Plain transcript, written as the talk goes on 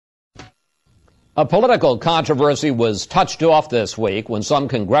A political controversy was touched off this week when some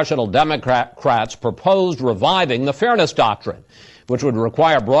congressional Democrats proposed reviving the fairness doctrine, which would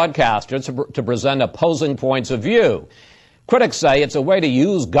require broadcasters to present opposing points of view. Critics say it's a way to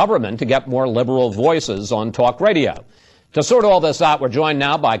use government to get more liberal voices on talk radio. To sort all this out, we're joined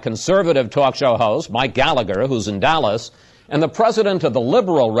now by conservative talk show host Mike Gallagher, who's in Dallas, and the president of the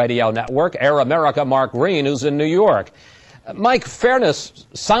liberal radio network, Air America, Mark Green, who's in New York. Mike, fairness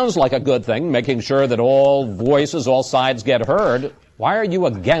sounds like a good thing, making sure that all voices, all sides get heard. Why are you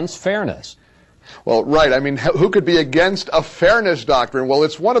against fairness? Well, right. I mean, who could be against a fairness doctrine? Well,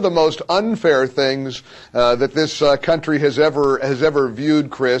 it's one of the most unfair things that this country has ever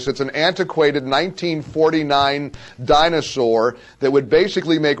viewed, Chris. It's an antiquated 1949 dinosaur that would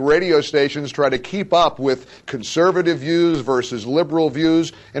basically make radio stations try to keep up with conservative views versus liberal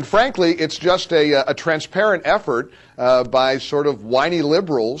views. And frankly, it's just a transparent effort by sort of whiny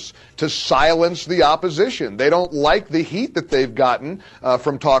liberals to silence the opposition. They don't like the heat that they've gotten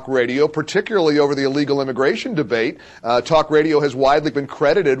from talk radio, particularly over the illegal immigration debate. Talk radio has widely been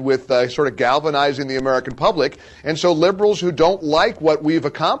credited with sort of galvanizing the American public. And so liberals who don't like what we've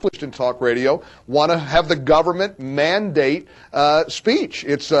accomplished in talk radio want to have the government mandate speech.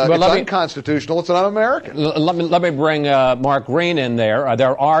 It's unconstitutional. It's un-American. Let me bring Mark Green in there.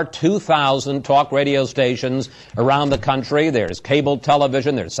 There are 2,000 talk radio stations around the country. There's cable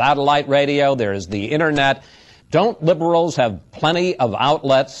television, there's satellite radio, there's the internet. Don't liberals have plenty of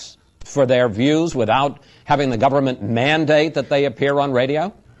outlets for their views without having the government mandate that they appear on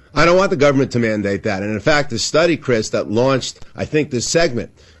radio? I don't want the government to mandate that. And in fact, the study, Chris, that launched, I think, this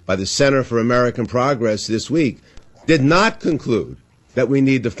segment by the Center for American Progress this week did not conclude that we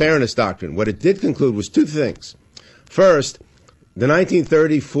need the fairness doctrine. What it did conclude was two things. First, the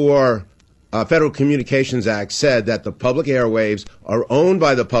 1934 Federal Communications Act said that the public airwaves are owned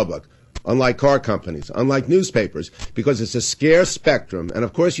by the public, unlike car companies, unlike newspapers, because it's a scarce spectrum. And,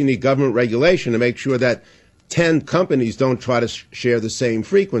 of course, you need government regulation to make sure that 10 companies don't try to share the same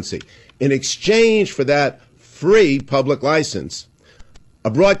frequency. In exchange for that free public license, a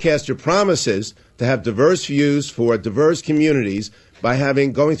broadcaster promises to have diverse views for diverse communities by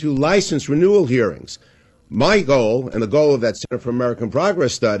going through license renewal hearings. My goal, and the goal of that Center for American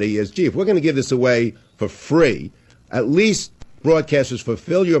Progress study, is, if we're going to give this away for free, at least broadcasters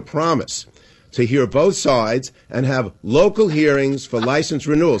fulfill your promise to hear both sides and have local hearings for license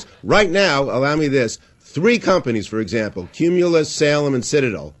renewals. Right now, allow me this, 3 companies, for example, Cumulus, Salem, and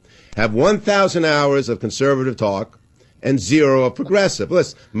Citadel, have 1,000 hours of conservative talk and 0 of progressive.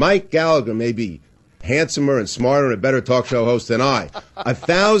 Listen, Mike Gallagher may be handsomer and smarter and a better talk show host than I.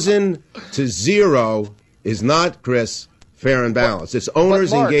 1,000 to 0 is not, Chris, fair and balanced. It's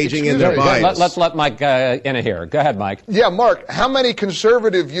owners Mark, engaging in their bias. Let's let Mike in here. Go ahead, Mike. Yeah, Mark, how many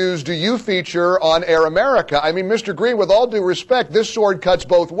conservative views do you feature on Air America? I mean, Mr. Green, with all due respect, this sword cuts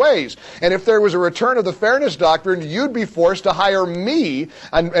both ways. And if there was a return of the fairness doctrine, you'd be forced to hire me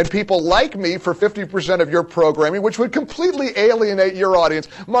and people like me for 50% of your programming, which would completely alienate your audience.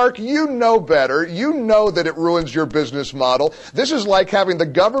 Mark, you know better. You know that it ruins your business model. This is like having the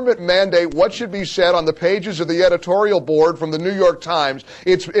government mandate what should be said on the pages of the editorial board from the New York Times.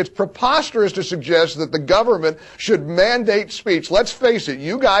 It's preposterous to suggest that the government should mandate speech. Let's face it,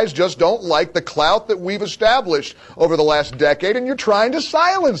 you guys just don't like the clout that we've established over the last decade, and you're trying to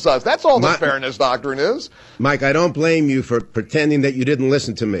silence us. That's all the fairness doctrine is. Mike, I don't blame you for pretending that you didn't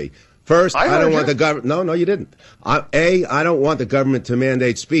listen to me. First, I don't want the government. No, you didn't. I don't want the government to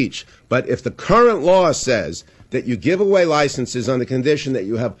mandate speech. But if the current law says that you give away licenses on the condition that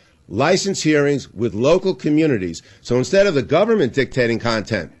you have license hearings with local communities. So instead of the government dictating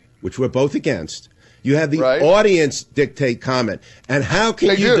content, which we're both against, you have the audience dictate comment. And how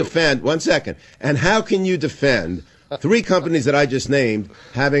can you defend, one second, and how can you defend 3 companies that I just named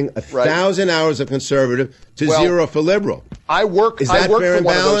having 1,000 hours of conservative to 0 for liberal? I work for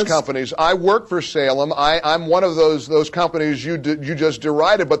one of those companies. I work for Salem. I'm one of those companies you just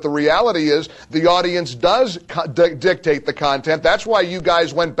derided. But the reality is the audience does dictate the content. That's why you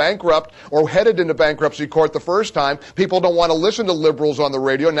guys went bankrupt or headed into bankruptcy court the first time. People don't want to listen to liberals on the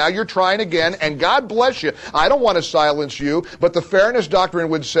radio. Now you're trying again, and God bless you. I don't want to silence you, but the fairness doctrine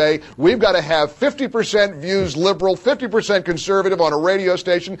would say we've got to have 50% views liberal, 50% conservative on a radio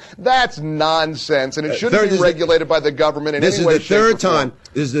station. That's nonsense, and it shouldn't be regulated by the government in any way, shape, or form.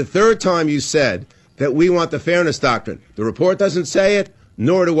 This is the third time you said that we want the fairness doctrine. The report doesn't say it,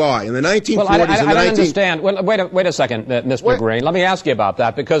 nor do I. In the 1940s I don't understand. Well, wait a second, Mr. Green. Let me ask you about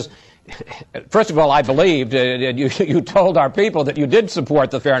that, because first of all, I believed you told our people that you did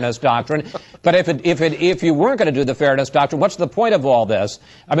support the fairness doctrine. But if you weren't going to do the fairness doctrine, what's the point of all this?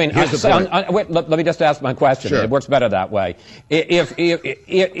 I mean, wait, let me just ask my question. Sure. It works better that way.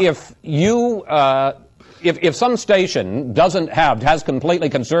 If some station has completely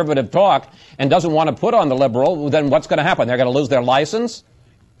conservative talk and doesn't want to put on the liberal, then what's going to happen? They're going to lose their license?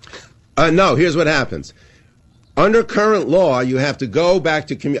 No, here's what happens. Under current law, you have to go back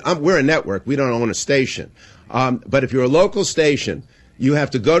to we're a network. We don't own a station. But if you're a local station, you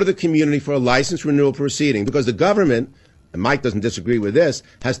have to go to the community for a license renewal proceeding because the government, and Mike doesn't disagree with this,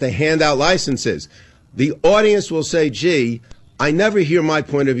 has to hand out licenses. The audience will say, gee, I never hear my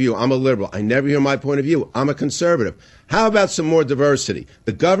point of view. I'm a liberal. I never hear my point of view. I'm a conservative. How about some more diversity?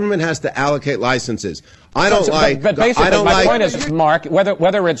 The government has to allocate licenses. But basically, my point is, Mark,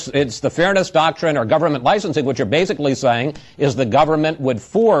 whether it's the fairness doctrine or government licensing, what you're basically saying is the government would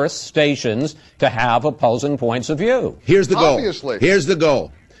force stations to have opposing points of view. Here's the goal. Obviously. Here's the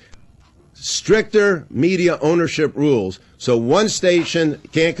goal. Stricter media ownership rules so one station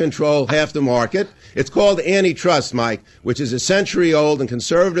can't control half the market. It's called antitrust, Mike, which is a century old, and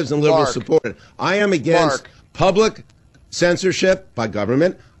conservatives and liberals support it. I am against public censorship by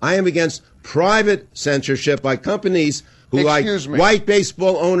government. I am against private censorship by companies who, like white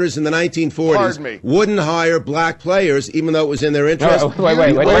baseball owners in the 1940s, wouldn't hire black players even though it was in their interest. Wait.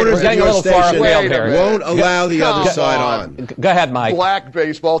 Owners We're getting of a your little far station afield here. won't allow the other side on. Go ahead, Mike. Black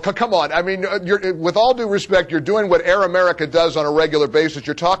baseball. Come on. I mean, with all due respect, you're doing what Air America does on a regular basis.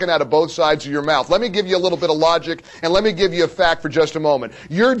 You're talking out of both sides of your mouth. Let me give you a little bit of logic, and let me give you a fact for just a moment.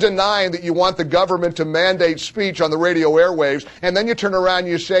 You're denying that you want the government to mandate speech on the radio airwaves, and then you turn around and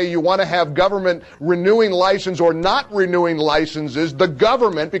you say you want to have government renewing license or not renewing licenses. The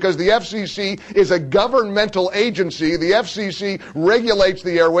government, because the FCC is a governmental agency, the FCC regulates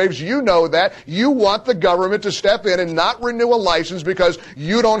the airwaves. You know that. You want the government to step in and not renew a license because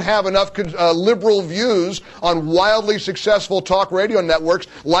you don't have enough liberal views on wildly successful talk radio networks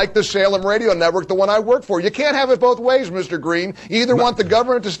like the Salem Radio Network, the one I work for. You can't have it both ways, Mr. Green. You either want the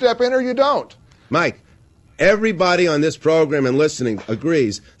government to step in or you don't. Mike, everybody on this program and listening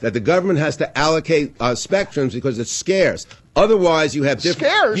agrees that the government has to allocate spectrums because it's scarce. Otherwise, you have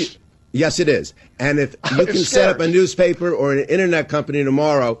different... Scarce? Yes, it is. And if you can set up a newspaper or an internet company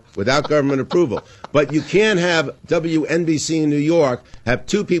tomorrow without government approval, but you can't have WNBC in New York have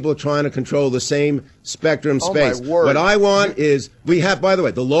two people trying to control the same spectrum space. My word. What I want is, we have, by the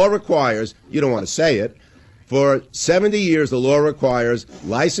way, the law requires, you don't want to say it, for 70 years the law requires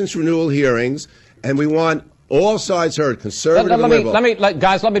license renewal hearings, and we want all sides heard, conservative and liberal.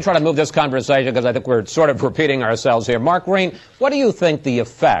 Guys, let me try to move this conversation because I think we're sort of repeating ourselves here. Mark Green, what do you think the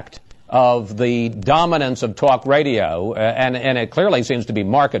effect of the dominance of talk radio, and it clearly seems to be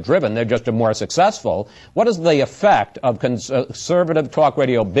market-driven, they're just more successful, what has the effect of conservative talk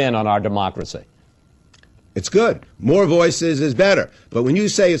radio been on our democracy? It's good. More voices is better. But when you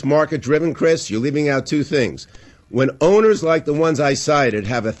say it's market-driven, Chris, you're leaving out two things. When owners like the ones I cited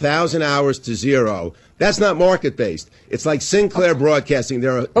have 1,000 hours to zero, that's not market-based. It's like Sinclair Broadcasting.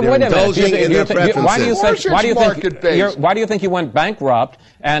 They're indulging in their preferences. Why do you think you went bankrupt,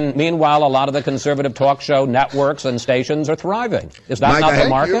 and meanwhile a lot of the conservative talk show networks and stations are thriving? Is that not the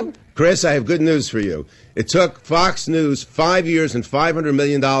market? Chris, I have good news for you. It took Fox News 5 years and $500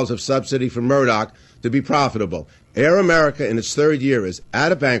 million of subsidy from Murdoch to be profitable. Air America, in its third year, is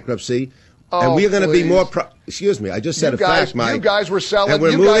out of bankruptcy. And we are going to be more. Excuse me, I just said a fact, Mike. You guys were selling.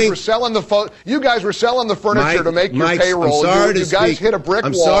 You guys were selling the furniture to make your payroll. You guys hit a brick wall.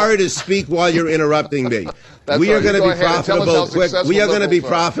 I'm sorry to speak while you're interrupting me. We are going to be profitable quick. We are going to be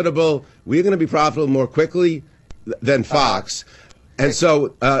profitable. We are going to be profitable more quickly than Fox. And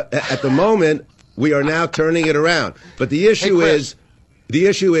so, at the moment, we are now turning it around. But the issue is. The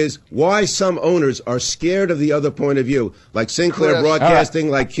issue is why some owners are scared of the other point of view, like Sinclair Broadcasting,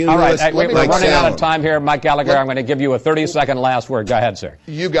 like Cumulus, we're running out of time here. Mike Gallagher, I'm going to give you a 30-second last word. Go ahead, sir.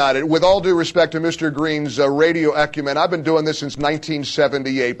 You got it. With all due respect to Mr. Green's radio acumen, I've been doing this since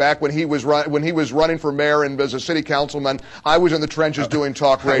 1978. Back when he was running for mayor and as a city councilman, I was in the trenches doing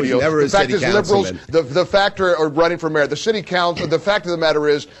talk radio. The fact is, liberals. The fact of running for mayor, the city council. The fact of the matter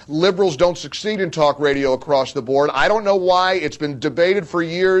is, liberals don't succeed in talk radio across the board. I don't know why. It's been debated avoided for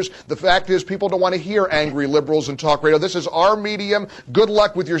years. The fact is, people don't want to hear angry liberals in talk radio. This is our medium. Good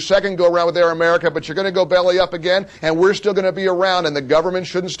luck with your second go-around with Air America, but you're going to go belly up again, and we're still going to be around, and the government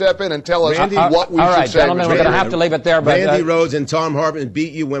shouldn't step in and tell us what we should say. All right, gentlemen, we're going to have to leave it there. But, Randy Rhodes and Tom Hartman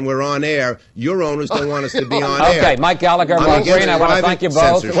beat you when we're on air. Your owners don't want us to be on air. Okay, Mike Gallagher, Mark Green, I want to thank you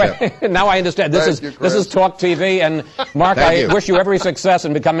both. Wait, now I understand. This is Talk TV, and Mark, I wish you every success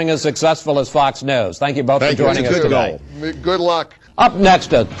in becoming as successful as Fox News. Thank you both for joining us today. Good luck. Up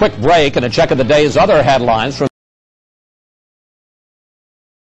next, a quick break and a check of the day's other headlines from